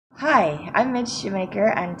Hi, I'm Midge Shoemaker,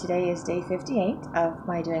 and today is day 58 of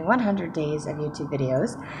my doing 100 days of YouTube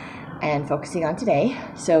videos and focusing on today.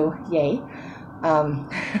 So, yay.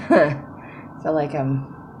 Feel like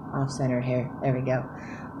I'm off-centered here. There we go.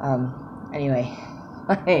 Anyway,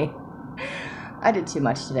 I did too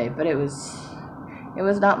much today, but it was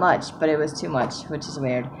not much, but it was too much, which is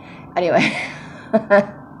weird. Anyway,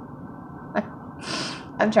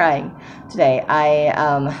 I'm trying today.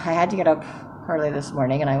 I had to get up early this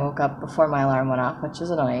morning, and I woke up before my alarm went off, which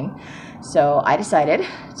is annoying. So I decided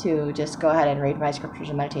to just go ahead and read my scriptures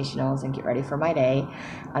and meditationals and get ready for my day.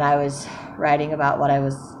 And I was writing about what I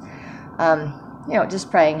was,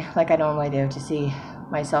 just praying like I normally do to see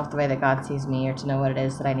myself the way that God sees me, or to know what it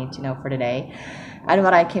is that I need to know for today. And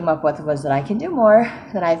what I came up with was that I can do more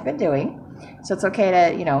than I've been doing. So it's okay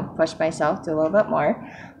to, push myself, do a little bit more,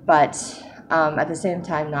 but at the same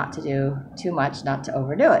time, not to do too much, not to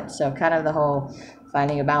overdo it. So kind of the whole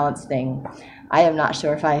finding a balance thing. I am not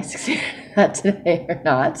sure if I succeeded at that today or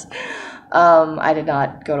not. I did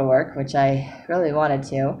not go to work, which I really wanted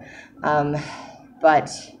to.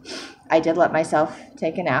 But I did let myself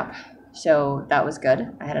take a nap. So that was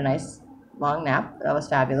good. I had a nice long nap. That was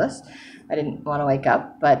fabulous. I didn't want to wake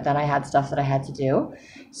up, but then I had stuff that I had to do.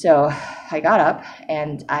 So I got up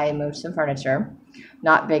and I moved some furniture.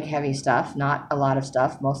 Not big, heavy stuff, not a lot of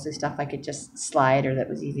stuff, mostly stuff I could just slide or that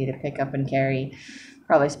was easy to pick up and carry.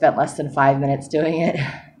 Probably spent less than 5 minutes doing it,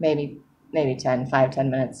 maybe 10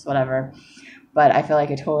 minutes, whatever. But I feel like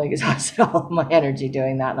I totally exhausted all of my energy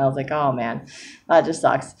doing that, and I was like, oh man, that just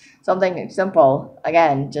sucks. Something simple,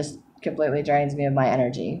 again, just completely drains me of my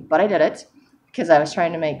energy. But I did it because I was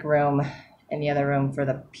trying to make room in the other room for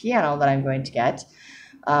the piano that I'm going to get.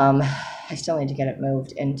 I still need to get it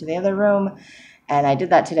moved into the other room. And I did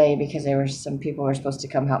that today because there were some people who were supposed to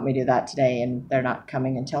come help me do that today, and they're not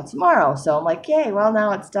coming until tomorrow. So I'm like, yay, well,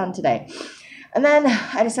 now it's done today. And then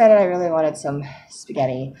I decided I really wanted some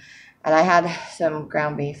spaghetti. And I had some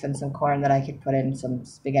ground beef and some corn that I could put in some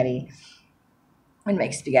spaghetti and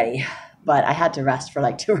make spaghetti. But I had to rest for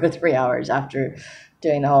like 2 or 3 hours after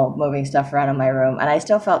doing the whole moving stuff around in my room. And I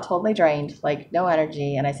still felt totally drained, like no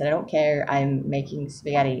energy. And I said, I don't care, I'm making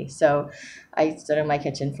spaghetti. So I stood in my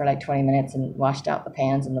kitchen for like 20 minutes and washed out the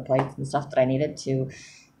pans and the plates and stuff that I needed to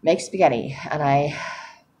make spaghetti. And I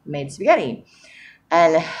made spaghetti.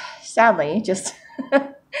 And sadly, just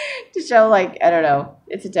to show, like, I don't know,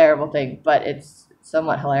 it's a terrible thing, but it's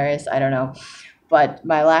somewhat hilarious. I don't know. But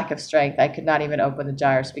my lack of strength, I could not even open the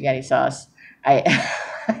jar of spaghetti sauce. I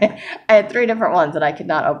I had 3 different ones, and I could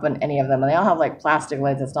not open any of them. And they all have like plastic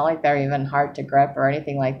lids. It's not like they're even hard to grip or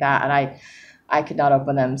anything like that. And I could not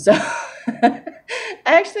open them. So I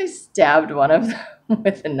actually stabbed one of them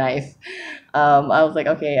with a knife. I was like,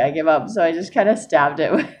 okay, I give up. So I just kind of stabbed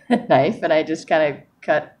it with a knife, and I just kind of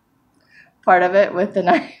cut part of it with the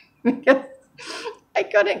knife because I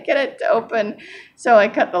couldn't get it to open. So I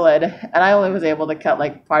cut the lid, and I only was able to cut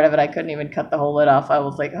like part of it. I couldn't even cut the whole lid off. I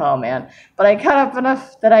was like, oh man. But I cut up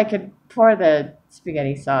enough that I could pour the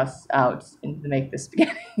spaghetti sauce out and make the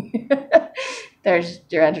spaghetti. There's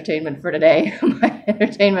your entertainment for today. My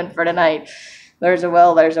entertainment for tonight. There's a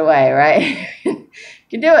will, there's a way, right? You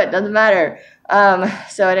can do it, doesn't matter.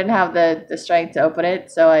 So I didn't have the strength to open it,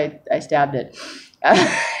 so I stabbed it.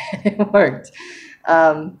 It worked.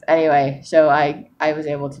 Anyway, so I was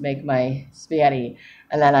able to make my spaghetti,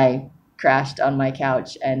 and then I crashed on my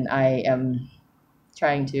couch, and I am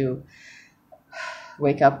trying to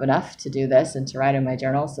wake up enough to do this and to write in my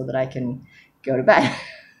journal so that I can go to bed.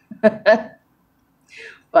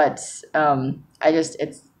 But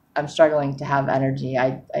I'm struggling to have energy.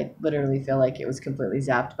 I literally feel like it was completely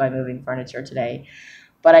zapped by moving furniture today.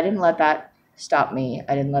 But I didn't let that stop me.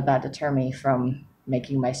 I didn't let that deter me from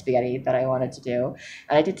making my spaghetti that I wanted to do.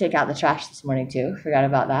 And I did take out the trash this morning too. Forgot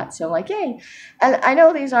about that. So I'm like, yay. And I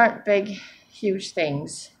know these aren't big, huge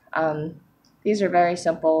things. These are very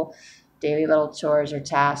simple daily little chores or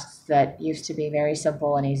tasks that used to be very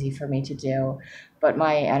simple and easy for me to do. But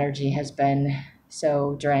my energy has been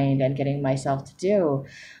so drained, and getting myself to do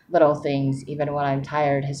little things, even when I'm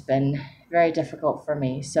tired, has been very difficult for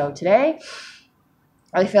me. So today,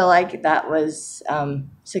 I feel like that was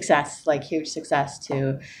success, like huge success,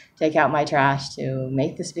 to take out my trash, to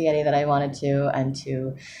make the spaghetti that I wanted to, and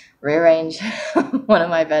to rearrange one of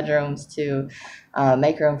my bedrooms to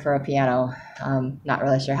make room for a piano. Not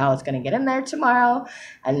really sure how it's going to get in there tomorrow,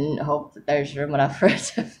 and hope that there's room enough for it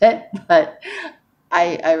to fit, but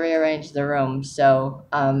I rearranged the room. So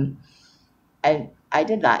I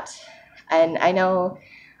did that. And I know,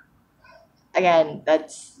 again,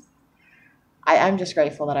 that's I'm just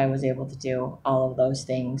grateful that I was able to do all of those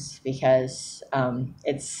things because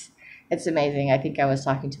it's amazing. I think I was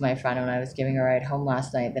talking to my friend when I was giving her a ride home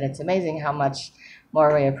last night that it's amazing how much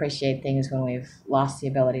more we appreciate things when we've lost the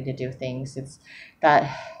ability to do things. It's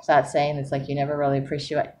that saying. It's like you never really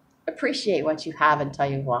appreciate what you have until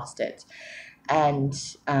you've lost it. And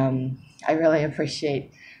I really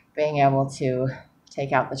appreciate being able to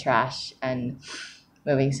take out the trash and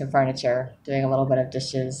moving some furniture, doing a little bit of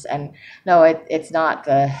dishes. And no, it's not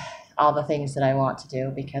all the things that I want to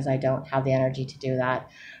do because I don't have the energy to do that.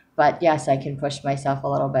 But yes, I can push myself a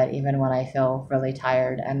little bit even when I feel really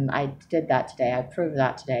tired. And I did that today. I proved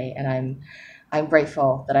that today. And I'm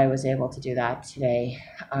grateful that I was able to do that today.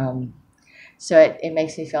 So it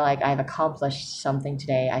makes me feel like I've accomplished something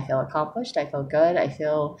today. I feel accomplished. I feel good. I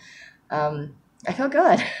feel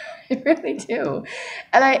good. I really do.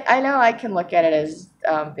 And I know I can look at it as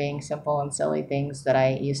being simple and silly things that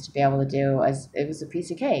I used to be able to do as it was a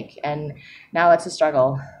piece of cake. And now it's a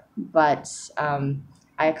struggle. But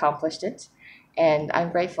I accomplished it. And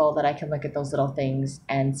I'm grateful that I can look at those little things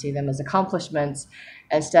and see them as accomplishments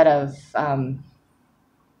instead of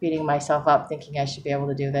beating myself up thinking I should be able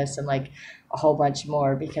to do this and like a whole bunch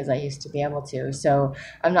more because I used to be able to. So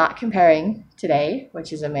I'm not comparing today,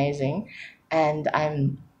 which is amazing. And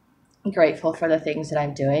I'm grateful for the things that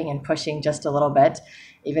I'm doing and pushing just a little bit,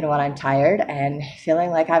 even when I'm tired and feeling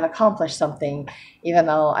like I've accomplished something, even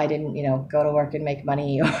though I didn't, go to work and make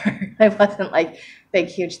money or I wasn't like big,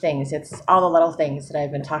 huge things. It's all the little things that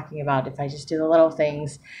I've been talking about. If I just do the little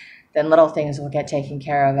things, then little things will get taken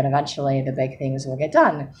care of and eventually the big things will get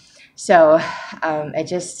done. So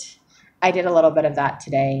I did a little bit of that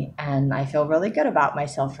today and I feel really good about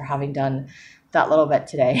myself for having done that little bit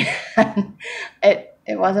today.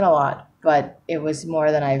 It wasn't a lot, but it was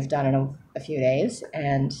more than I've done in a few days.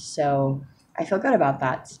 And so I feel good about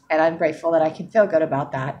that. And I'm grateful that I can feel good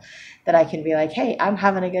about that, that I can be like, hey, I'm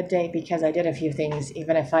having a good day because I did a few things,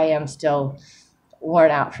 even if I am still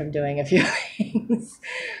worn out from doing a few things.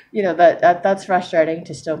 That's frustrating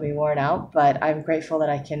to still be worn out, but I'm grateful that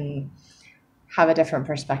I can have a different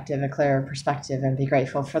perspective, a clearer perspective, and be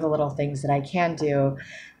grateful for the little things that I can do.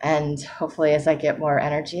 And hopefully as I get more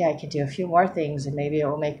energy, I can do a few more things and maybe it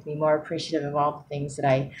will make me more appreciative of all the things that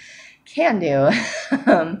I can do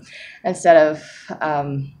instead of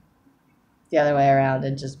the other way around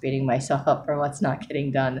and just beating myself up for what's not getting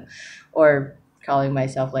done or calling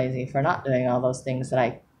myself lazy for not doing all those things that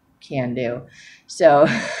I can do. So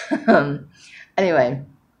anyway,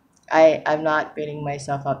 I'm not beating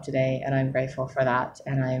myself up today, and I'm grateful for that.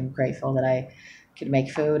 And I'm grateful that I could make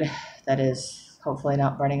food that is hopefully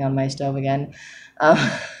not burning on my stove again.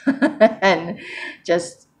 And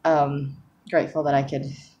just grateful that I could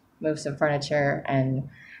move some furniture and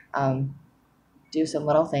do some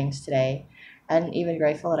little things today. And even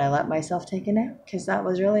grateful that I let myself take a nap because that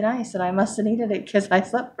was really nice. And I must have needed it because I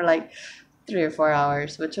slept for like 3 or 4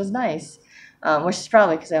 hours, which was nice. Which is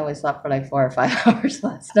probably because I only slept for like 4 or 5 hours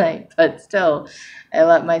last night. But still, I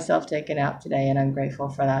let myself take a nap today, and I'm grateful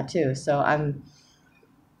for that too. So I'm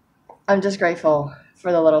just grateful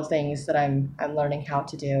for the little things that I'm learning how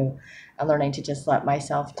to do. I'm learning to just let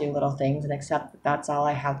myself do little things and accept that that's all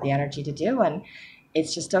I have the energy to do, and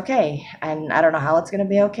it's just okay. And I don't know how it's going to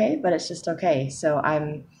be okay, but it's just okay. So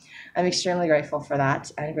I'm extremely grateful for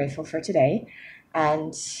that. I'm grateful for today,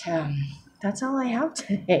 and that's all I have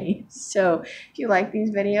today. So if you like these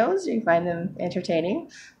videos, you find them entertaining,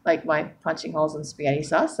 like my punching holes in spaghetti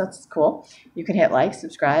sauce, that's cool. You can hit like,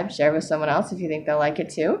 subscribe, share with someone else if you think they'll like it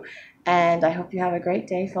too. And I hope you have a great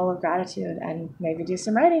day full of gratitude and maybe do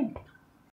some writing.